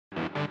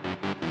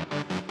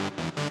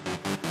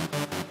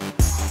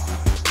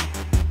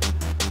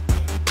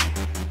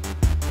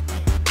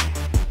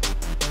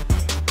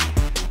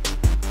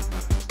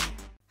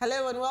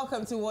Hello and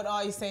welcome to What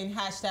Are You Saying?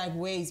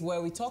 #Ways,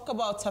 where we talk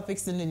about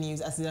topics in the news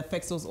as it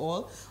affects us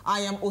all. I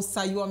am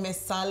Osayua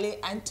Mesale,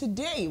 and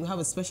today we have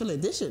a special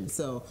edition.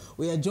 So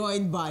we are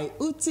joined by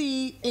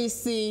Uti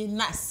Isi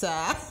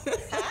Nasa.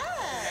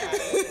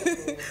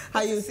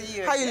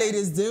 Hi. How you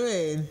ladies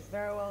doing?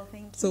 Very well,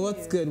 thank you. So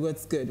what's good?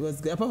 What's good?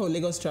 Apart from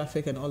Lagos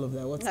traffic and all of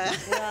that, what's good?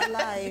 We are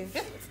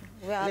alive.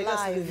 We are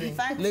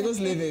alive. Lagos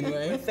living,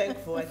 right? We're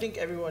thankful. I think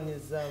everyone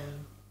is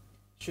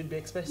should be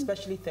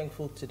especially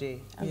thankful today.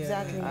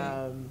 Exactly.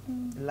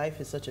 Life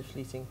is such a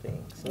fleeting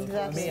thing. So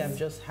Exactly. for me, I'm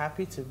just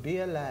happy to be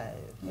alive.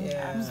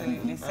 Yeah,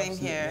 Absolutely. Same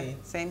absolutely. here.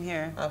 Same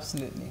here.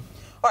 Absolutely.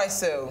 All right,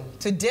 so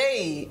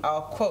today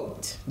our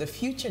quote, "The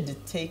future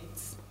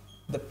dictates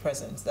the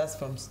present." That's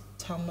from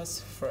Thomas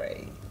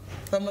Frey.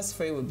 Thomas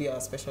Frey will be our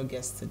special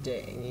guest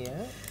today.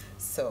 Yeah.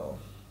 So,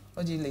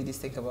 what do you ladies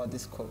think about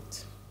this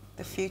quote?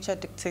 The future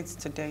dictates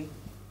today.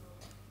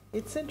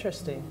 It's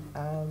interesting.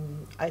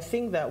 I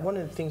think that one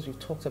of the things we've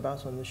talked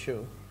about on the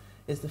show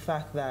is the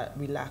fact that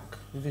we lack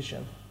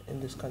vision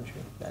in this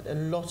country. That a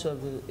lot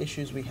of the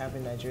issues we have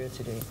in Nigeria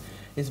today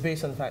is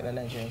based on the fact that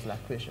Nigerians lack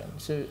vision.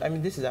 So, I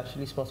mean, this is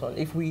absolutely spot on.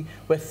 If we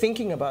were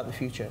thinking about the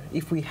future,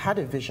 if we had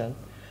a vision,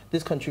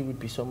 this country would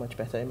be so much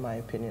better, in my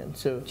opinion.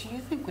 So, Do you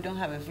think we don't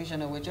have a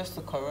vision, or we're just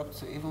too corrupt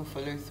to even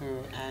follow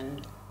through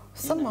and...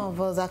 Some of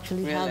us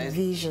actually have realize.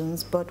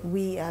 visions, but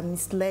we are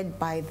misled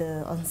by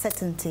the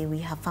uncertainty we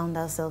have found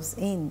ourselves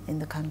in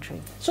the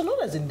country. so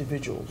not as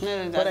individuals,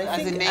 No, but I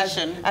as a think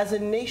nation. as a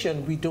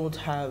nation, we don't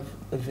have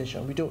a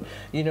vision. We don't,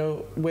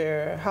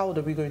 how old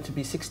are we going to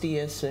be? 60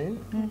 years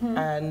soon?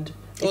 And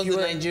if What's you the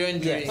were- Nigerian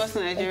dream? Yes, What's the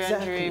Nigerian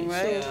exactly. dream,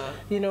 right?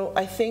 So,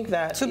 I think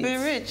that To be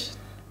it's-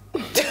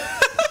 rich.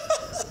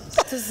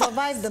 To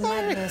survive the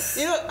madness.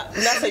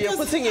 Nasa, you're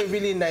putting it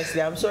really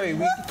nicely. I'm sorry.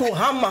 To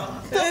hammer.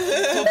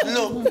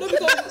 No,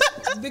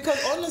 because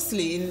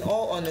honestly, in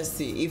all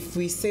honesty, if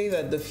we say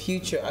that the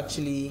future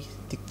actually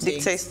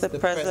Dictates the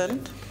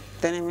present.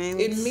 Then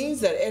it means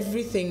that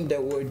everything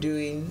that we're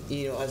doing,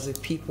 as a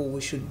people,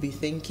 we should be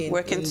thinking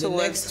Working in the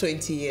towards- next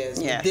 20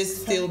 years. Yes. Will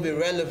this still be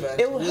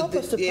relevant? It will help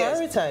us to Yes.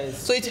 prioritize.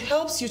 So it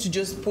helps you to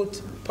just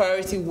put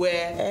priority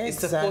where it's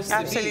supposed to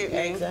Absolutely.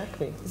 be.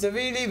 Exactly. It's a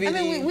really, really...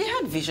 I mean, we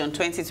had Vision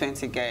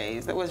 2020,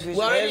 guys. That was Vision.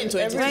 We're already in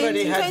 2020.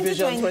 Everybody had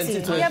vision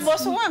 2020. Yeah, but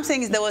so what I'm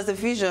saying is there was a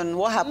vision.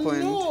 What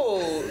happened?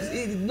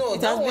 No,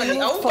 that has one,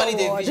 been I won't call it a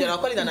forward. vision, I'll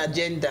call it an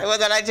agenda. It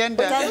was an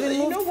agenda. It has been You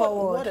know moved what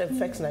forward.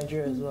 affects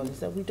Nigeria as well is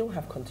that we don't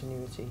have continuity.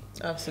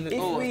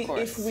 Absolutely.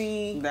 If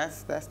we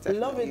that's definitely...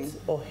 love it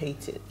or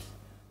hate it,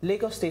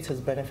 Lagos State has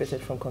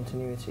benefited from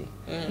continuity.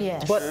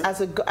 Yes. But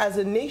as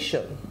a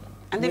nation,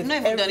 And they've with not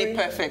even done it every-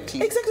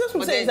 perfectly. Exactly, that's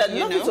what I'm But saying. then, Is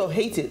that love it or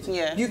hate it,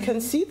 Yeah. you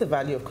can see the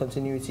value of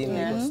continuity in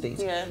Lagos State.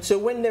 Yeah. So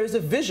when there is a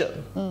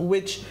vision,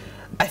 which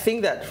I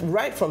think that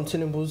right from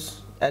Tinubu's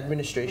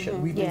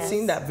administration, we've been Yes.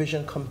 seeing that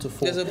vision come to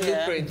fore. There's a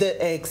blueprint.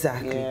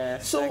 Exactly.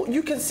 Yes, So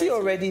you can see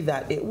already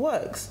that it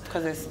works.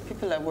 Because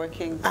people are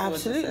working towards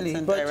Absolutely, a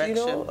certain but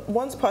direction.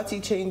 once party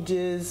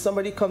changes,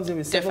 somebody comes in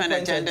with Different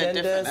seven-point agenda,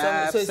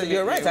 different- so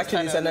you're right, absolutely.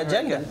 actually, it's an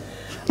agenda.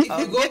 If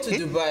you go to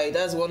Dubai,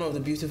 that's one of the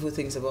beautiful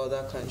things about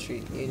that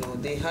country.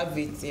 They have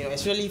it,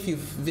 especially if you've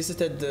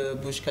visited the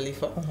Burj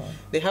Khalifa,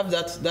 they have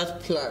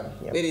that plan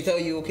Yep. where they tell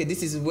you, okay,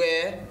 this is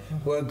where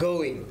we're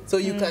going. So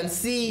you can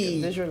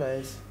see,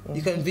 Visualize.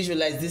 you can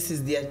visualize this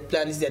is their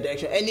plan, this is their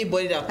direction.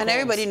 Anybody that And comes,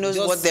 everybody knows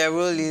just- what their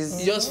role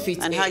is just fit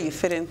and in. how you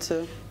fit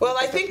into. Well,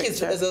 I the think it's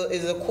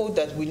picture. a quote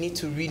that we need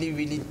to really,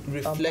 really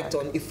reflect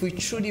on if we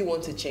truly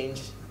want to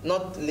change,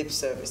 not lip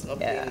service, not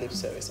paying lip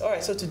service. All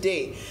right, so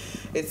today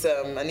it's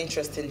an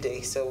interesting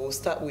day. So we'll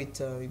start with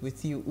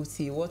you,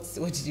 Uti. What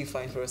did you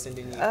find for us in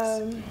the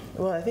news?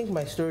 Well, I think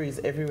my story is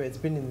everywhere. It's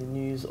been in the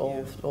news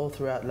all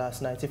throughout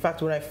last night. In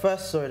fact, when I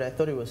first saw it, I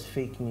thought it was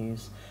fake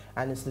news.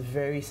 And it's the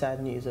very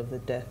sad news of the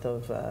death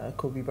of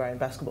Kobe Bryant,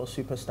 basketball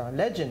superstar,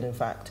 legend, in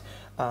fact,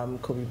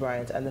 Kobe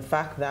Bryant. And the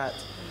fact that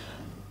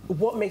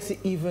what makes it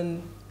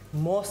even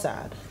more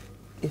sad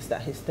is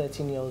that his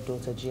 13-year-old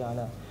daughter,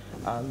 Gianna,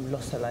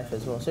 lost her life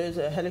as well. So it's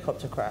a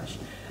helicopter crash.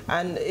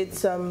 And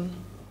it's...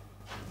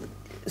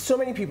 so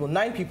many people,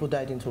 9 people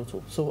died in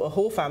total. So a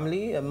whole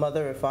family, a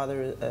mother, a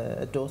father,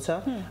 a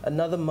daughter,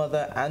 another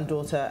mother and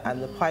daughter,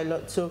 and the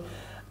pilot. So,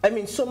 I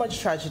mean, so much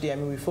tragedy. I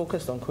mean, we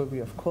focused on Kobe,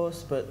 of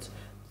course, but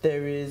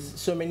there is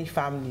so many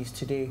families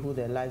today who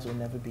their lives will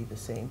never be the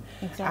same.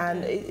 Exactly.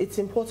 And it's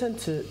important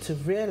to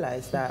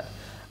realize that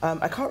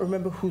I can't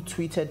remember who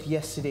tweeted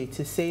yesterday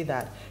to say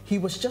that he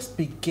was just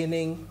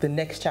beginning the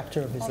next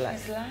chapter of his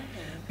life.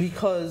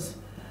 Because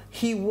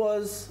he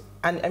was...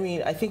 And I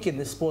mean, I think in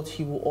the sport,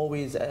 he will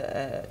always,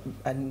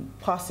 and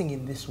passing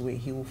in this way,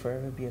 he will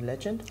forever be a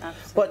legend.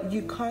 Absolutely. But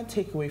you can't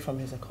take away from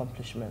his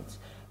accomplishments.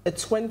 A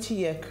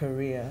 20-year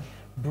career,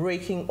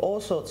 breaking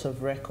all sorts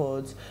of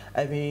records.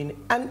 I mean,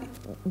 and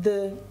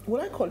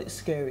what I call it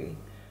scary,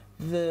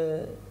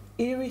 the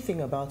eerie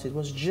thing about it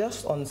was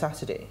just on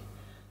Saturday,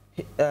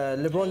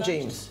 LeBron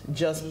James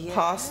just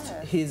passed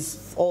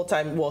his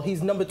all-time, well,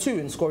 he's #2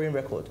 in scoring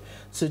record.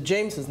 So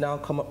James has now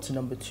come up to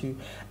 #2.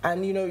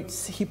 And, you know,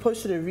 he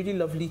posted a really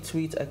lovely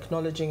tweet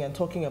acknowledging and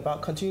talking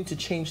about continuing to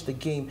change the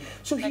game.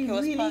 So like he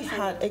really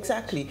had,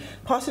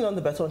 passing on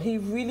the baton. He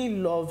really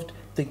loved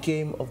the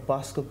game of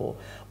basketball.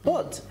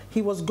 But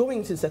he was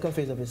going to the second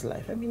phase of his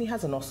life. I mean, he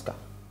has an Oscar.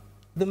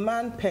 The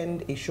man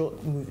penned a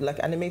short movie, like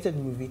animated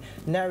movie,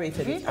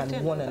 narrated it,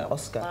 and won an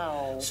Oscar.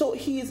 Wow. So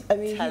he's, I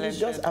mean, he was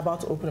just about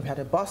to open up. He had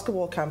a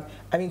basketball camp.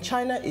 I mean,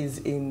 China is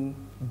in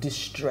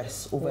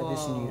distress over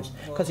this news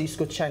because he used to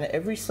go to China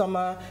every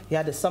summer. He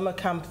had a summer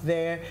camp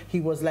there. He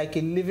was like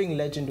a living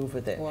legend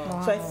over there.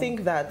 Wow. So I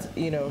think that,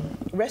 you know,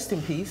 rest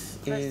in peace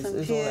is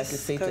all I can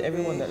say to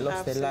everyone that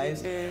lost their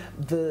lives.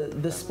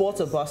 The sport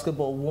of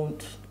basketball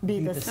won't be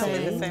the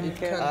same.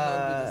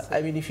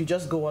 I mean, if you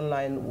just go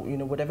online, you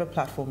know, whatever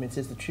platform it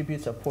is, the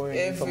tributes are pouring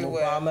in from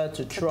Obama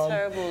to Trump.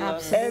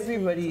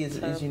 Everybody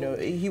is, you know,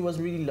 he was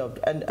really loved.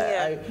 And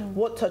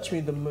what touched me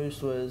the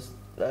most was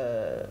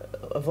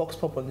a vox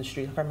pop on the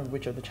street. I can't remember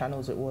which of the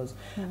channels it was.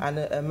 And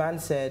a man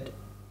said,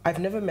 I've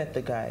never met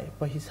the guy,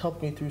 but he's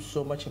helped me through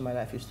so much in my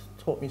life. He's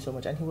taught me so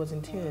much. And he was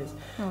in tears.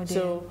 Oh,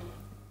 so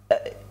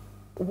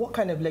what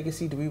kind of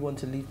legacy do we want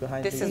to leave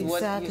behind? This is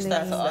what you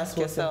start to ask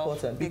yourself.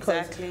 What's important,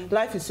 because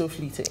life is so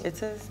fleeting.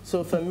 It is.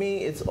 So for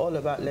me, it's all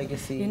about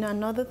legacy. You know,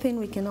 another thing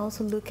we can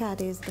also look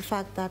at is the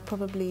fact that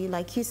probably,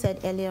 like you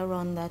said earlier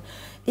on, that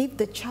if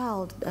the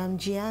child,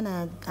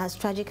 Gianna, as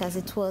tragic as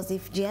it was,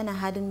 if Gianna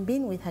hadn't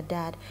been with her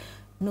dad,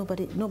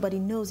 nobody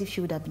knows if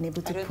she would have been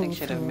able to pull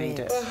through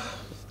it.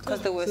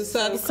 Because there was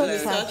tragic.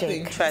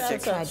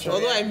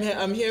 Although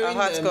I'm hearing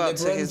LeBron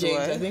James,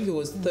 I think he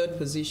was third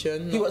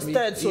position. He was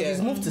third, so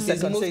he's moved to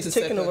second. So he's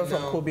taken over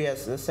from Kobe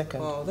as the second.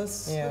 Wow,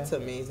 that's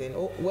amazing.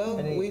 Oh, well,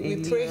 we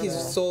pray his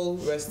soul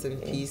rest in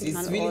peace.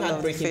 It's really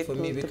heartbreaking for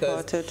me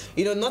because,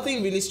 you know,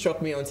 nothing really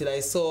struck me until I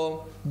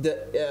saw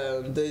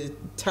the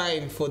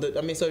time for the,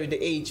 the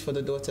age for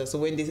the daughter. So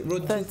when they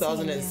wrote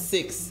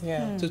 2006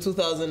 to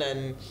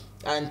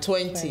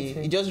 2020,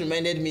 it just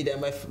reminded me that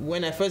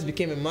when I first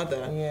became a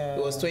mother, it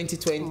was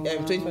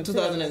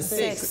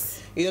 2006.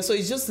 You know, so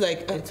it's just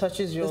like it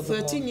touches you. A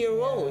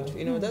 13-year-old.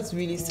 You know, that's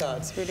really sad.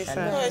 It's really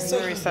sad. It's a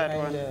very sad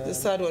one. The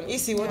sad one.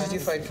 Isi, what did you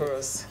find for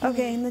us?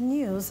 Okay, in the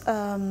news,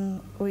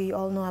 we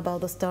all know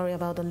about the story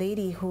about the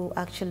lady who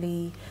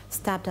actually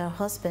stabbed her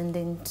husband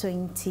in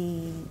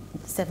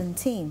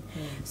 2017.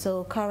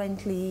 So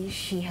currently,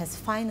 she has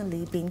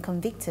finally been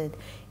convicted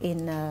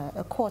in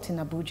a court in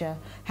Abuja.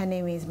 Her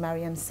name is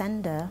Maryam,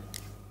 Sanda.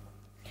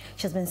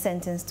 She has been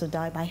sentenced to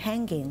die by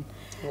hanging,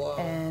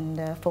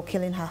 and for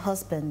killing her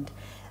husband.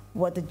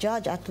 What the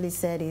judge actually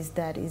said is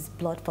that it's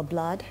blood for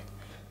blood,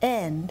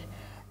 and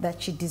that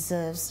she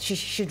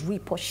should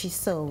reap what she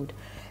sowed.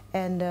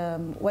 And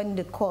when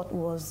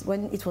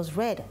it was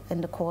read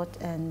in the court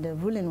and the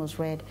ruling was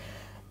read,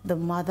 the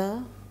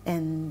mother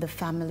and the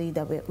family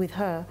that were with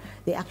her,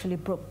 they actually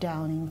broke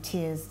down in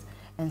tears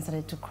and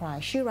started to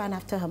cry. She ran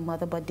after her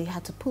mother, but they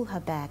had to pull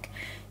her back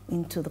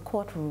into the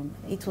courtroom.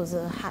 It was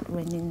a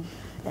heart-rending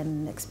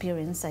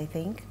experience, I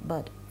think,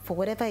 but for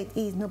whatever it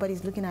is,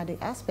 nobody's looking at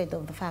the aspect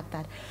of the fact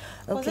that,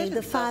 okay,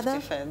 the father,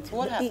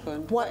 what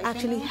happened? What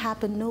actually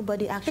happened,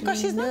 nobody actually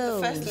knows. Because she's not the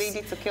first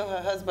lady to kill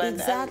her husband.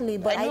 Exactly,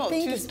 but I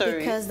think it's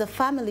because the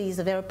family is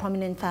a very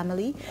prominent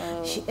family.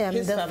 His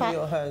family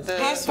or hers?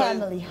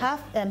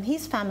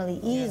 His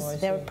family is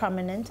very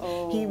prominent.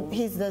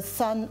 He's the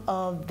son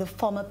of the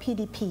former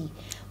PDP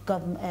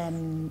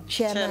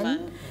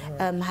chairman,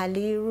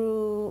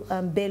 Haliru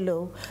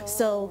Bello.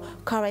 So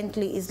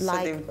currently it's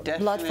like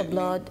blood for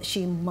blood,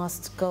 she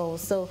must go.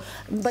 So,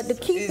 but the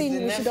key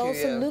thing we should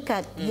also look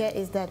at here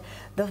is that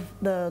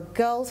the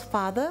girl's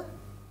father,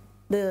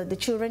 the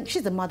children,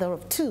 she's the mother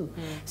of 2.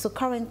 So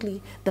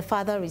currently the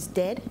father is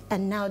dead,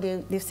 and now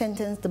they've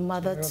sentenced the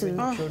mother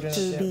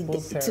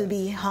to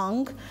be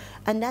hung,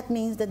 and that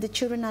means that the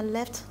children are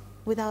left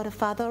without a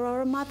father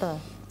or a mother.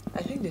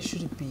 I think there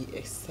should be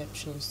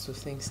exceptions to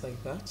things like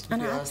that, if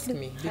you ask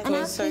me.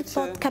 Because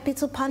for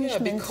capital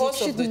punishment,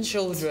 because of the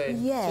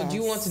children. Yes. So do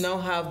you want to now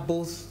have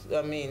both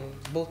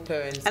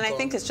parents? And I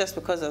think it's just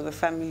because of the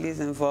families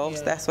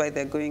involved. That's why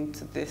they're going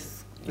to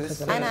this.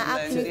 And I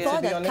actually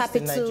thought that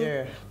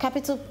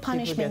capital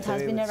punishment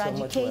has been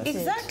eradicated.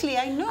 Exactly,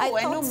 I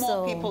know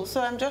more people,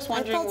 so I'm just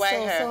wondering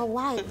why her. So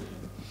why?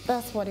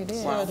 That's what it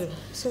is. Wow.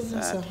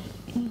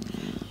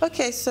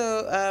 Okay,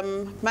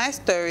 so my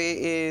story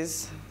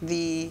is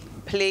the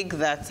plague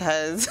that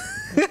has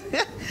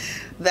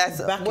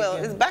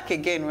it's back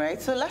again,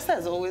 right? So Lassa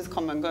has always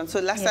come and gone.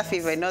 So Lassa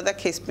fever, another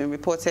case been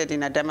reported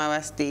in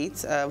Adamawa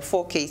State,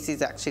 4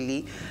 cases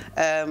actually,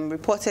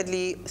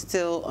 reportedly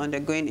still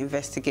undergoing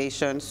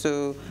investigation.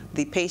 So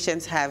the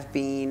patients have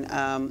been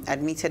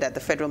admitted at the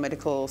Federal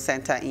Medical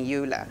Center in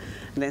Yola,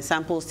 and then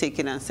samples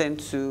taken and sent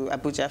to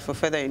Abuja for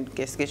further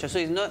investigation. So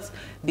it's not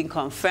been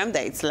confirmed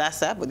that it's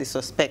Lassa, but they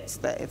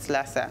suspect that it's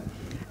Lassa.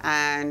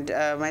 And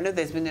I know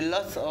there's been a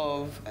lot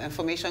of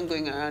information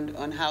going around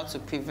on how to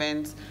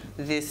prevent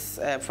this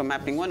from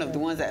happening. One of the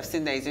ones that I've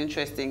seen that is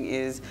interesting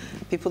is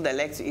people that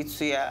like to eat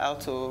suya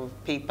out of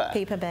paper.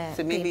 Paper bag.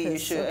 So maybe you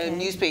should,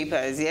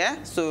 newspapers,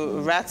 yeah? So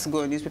rats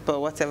go on newspaper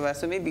or whatever.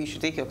 So maybe you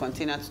should take your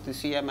container to the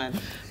suya man.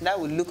 That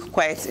would look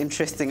quite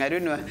interesting. I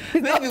don't know.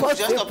 Maybe we'll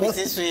just stop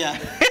eating suya.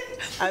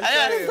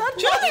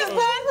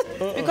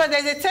 Because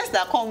there's a test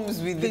that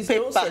comes with the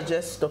paper. Don't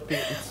suggest stopping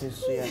eating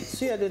suya.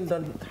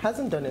 Suya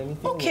hasn't done anything.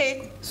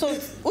 Okay, so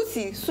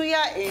Uti,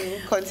 suya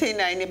in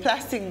container in a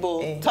plastic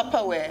bowl,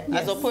 Tupperware,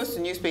 as opposed to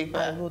newspaper.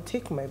 I will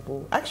take my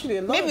bowl. Actually,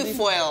 a lot maybe of these,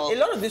 foil. A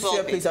lot of these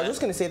suya places, I'm just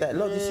going to say that a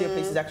lot of these suya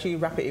places actually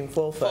wrap it in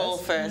foil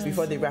first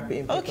before they wrap it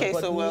in paper. Okay,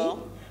 but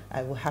so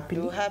I will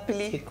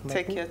happily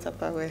take your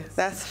Tupperware.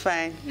 That's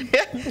fine.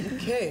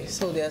 Okay,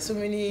 so there are so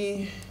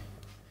many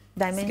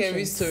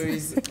scary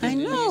stories. I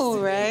know,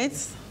 right?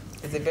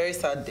 It's a very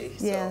sad day.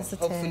 So yes,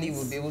 hopefully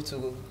we'll be able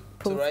to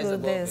rise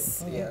above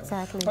this. it. Yeah.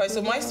 Exactly. All right,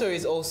 so my story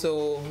is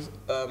also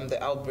the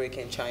outbreak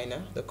in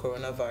China, the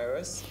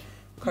coronavirus.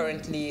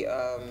 Currently,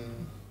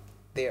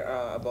 there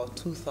are about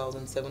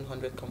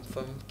 2,700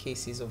 confirmed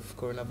cases of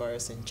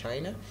coronavirus in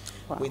China,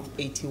 with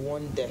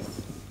 81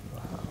 deaths.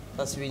 Wow.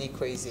 That's really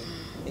crazy.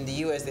 In the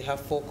US, they have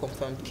 4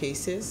 confirmed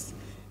cases,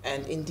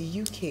 and in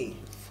the UK,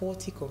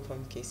 40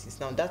 confirmed cases.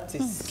 Now that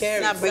is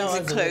scary. That brings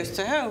it close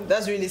to home.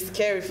 That's really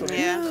scary for me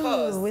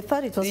because we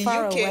thought it was the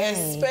far UK away.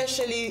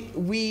 Especially,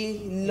 we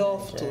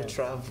love to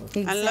travel.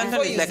 Exactly. And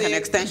London is like an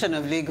extension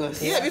of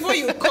Lagos. Yeah, before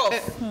you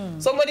cough,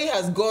 somebody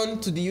has gone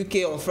to the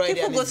UK on Friday.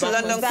 People go to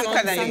London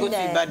quicker than you go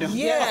to Ibadan.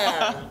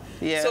 Yeah.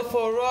 Yeah. So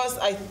for us,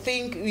 I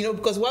think,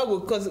 because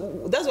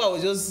that's why I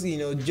was just,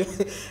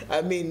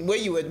 I mean,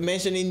 when you were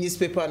mentioning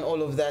newspaper and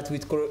all of that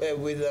with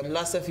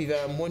Lassa fever,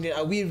 I'm wondering,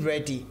 are we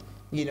ready?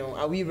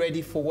 Are we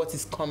ready for what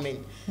is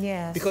coming?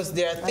 Yes. Because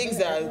there are things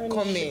that are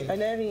coming.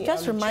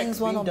 Just reminds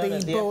one of the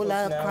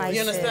Ebola crisis.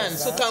 You understand?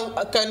 So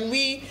can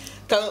we...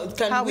 How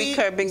are we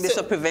curbing this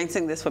or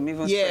preventing this from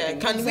even spreading?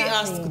 Can we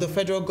ask the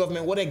federal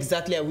government what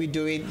exactly are we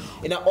doing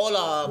in all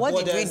our What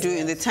borders? did we do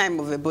in the time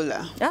of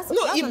Ebola?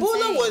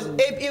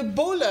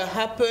 Ebola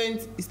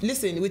happened.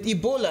 Listen, with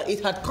Ebola,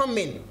 it had come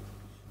in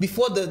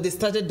before they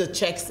started the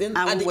checks in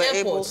at the airport.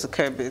 Able to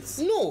curb it.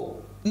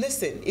 No.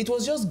 Listen, it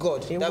was just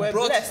God that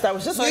brought.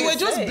 We were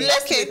just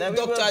blessed with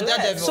Dr.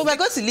 Adadevil. So we're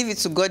going to leave it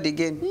to God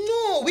again?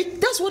 No,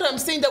 that's what I'm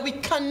saying, that we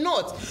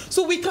cannot.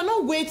 So we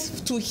cannot wait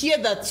to hear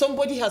that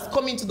somebody has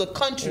come into the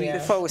country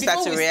before we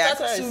start to react.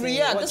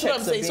 That's what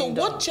I'm saying. So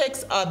what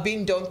checks are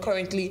being done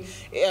currently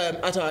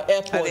at our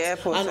airport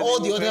and all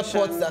the other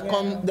ports that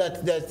come,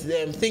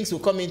 that things will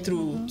come in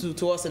through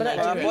to us in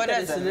Nigeria? Our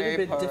borders are a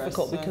little bit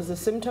difficult because the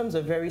symptoms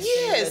are very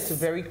similar to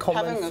very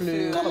common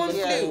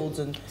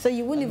flu. So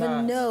you wouldn't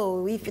even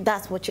know if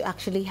that's what you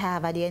actually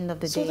have at the end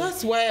of the day. So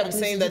that's why I'm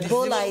saying that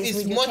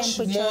it's much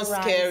more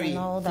scary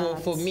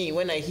for me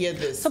when I hear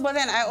this. So, but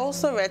then I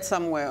also read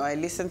somewhere, or I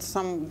listened to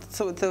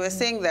so they were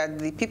saying that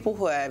the people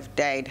who have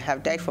died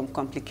from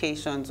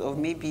complications of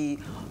maybe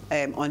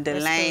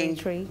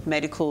underlying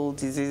medical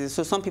diseases.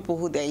 So some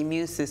people their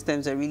immune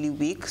systems are really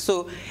weak.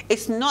 So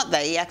it's not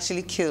that it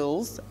actually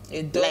kills.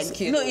 It does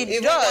kill. No, it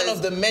Even does. One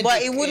of the medics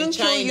but it wouldn't in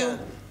China kill you.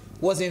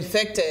 Was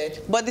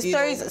infected. But the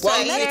story is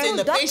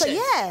the patient.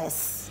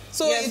 Yes.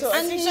 So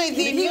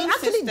he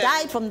actually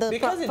died from the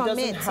because it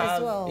doesn't have,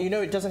 as well.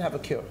 it doesn't have a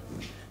cure.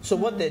 So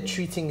what they're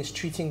treating is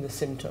treating the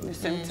symptoms.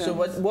 So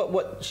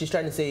what she's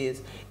trying to say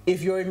is,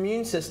 if your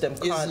immune system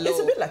can't, it's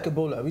a bit like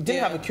Ebola. We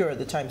didn't have a cure at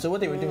the time. So what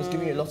they were doing was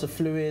giving you a lot of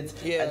fluids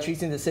and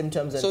treating the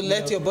symptoms. And, so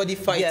let your body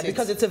fight it. Yeah,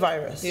 because it's a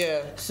virus.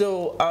 Yeah.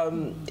 So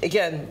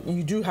again,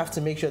 you do have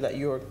to make sure that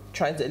you're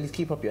trying to at least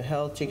keep up your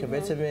health, take your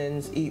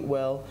vitamins, eat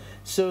well,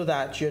 so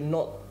that you're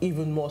not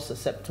even more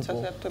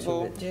susceptible.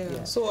 To it.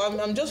 Yeah. So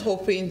I'm just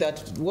hoping that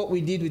what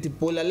we did with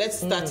Ebola, let's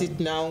start it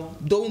now.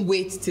 Don't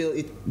wait till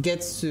it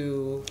gets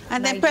to.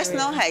 And then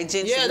personal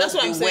hygiene. Yeah, that's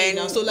what I'm saying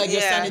now. So like your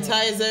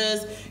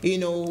sanitizers,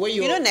 when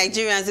you.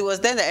 Nigerians, it was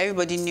then that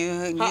everybody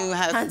knew how.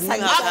 After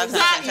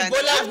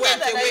Ebola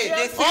went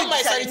away, all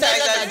my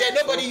sanitizers are there.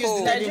 Nobody used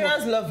it anymore.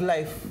 Nigerians love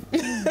life.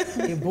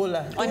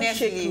 Ebola. Don't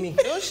shake me.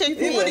 Don't shake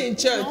me. Even in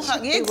church.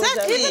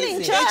 Exactly. Even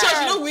in church. In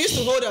church, we used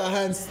to hold our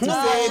hands to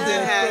say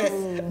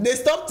the They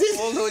stopped it.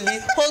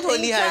 Hold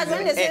holy hands.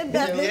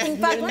 In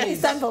fact, when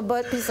it's time for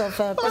birthdays of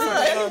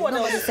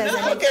nobody says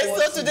anything. Okay,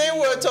 so today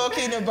we're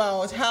talking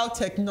about how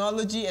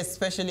technology,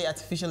 especially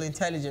artificial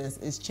intelligence,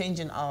 is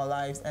changing our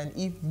lives, and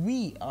if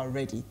we are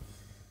ready.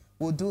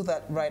 We'll do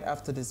that right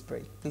after this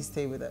break. Please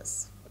stay with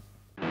us.